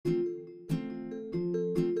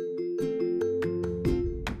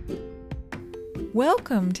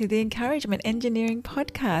Welcome to the Encouragement Engineering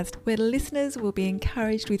Podcast, where listeners will be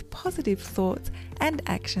encouraged with positive thoughts and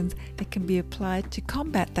actions that can be applied to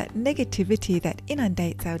combat that negativity that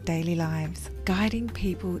inundates our daily lives, guiding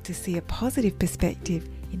people to see a positive perspective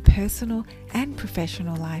in personal and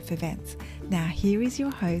professional life events. Now here is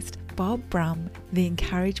your host, Bob Brum, the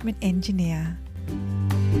Encouragement Engineer.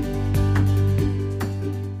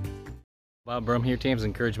 Bob Brum here, Tam's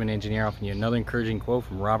Encouragement Engineer, offering you another encouraging quote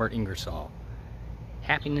from Robert Ingersoll.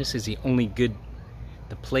 Happiness is the only good.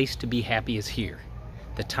 The place to be happy is here.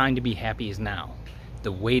 The time to be happy is now.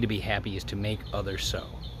 The way to be happy is to make others so.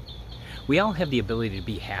 We all have the ability to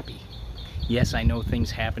be happy. Yes, I know things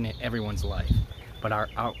happen in everyone's life, but our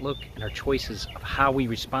outlook and our choices of how we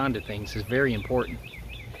respond to things is very important.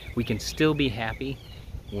 We can still be happy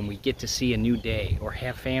when we get to see a new day or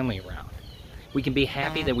have family around. We can be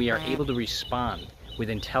happy that we are able to respond with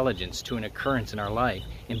intelligence to an occurrence in our life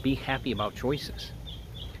and be happy about choices.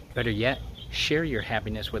 Better yet, share your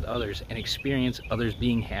happiness with others and experience others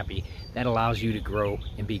being happy. That allows you to grow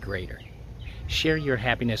and be greater. Share your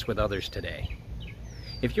happiness with others today.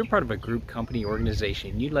 If you're part of a group, company,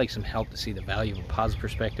 organization, and you'd like some help to see the value of a positive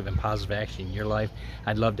perspective and positive action in your life,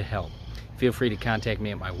 I'd love to help. Feel free to contact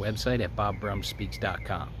me at my website at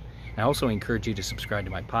bobbrumspeaks.com. I also encourage you to subscribe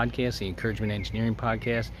to my podcast, the Encouragement Engineering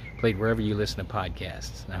Podcast, played wherever you listen to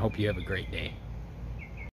podcasts. And I hope you have a great day.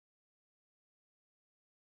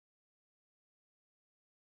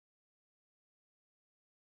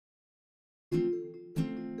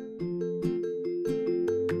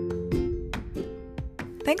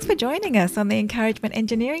 Thanks for joining us on the Encouragement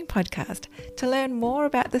Engineering Podcast. To learn more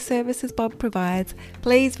about the services Bob provides,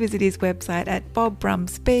 please visit his website at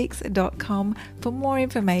bobbrumspeaks.com for more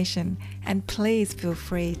information. And please feel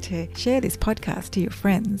free to share this podcast to your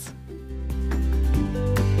friends.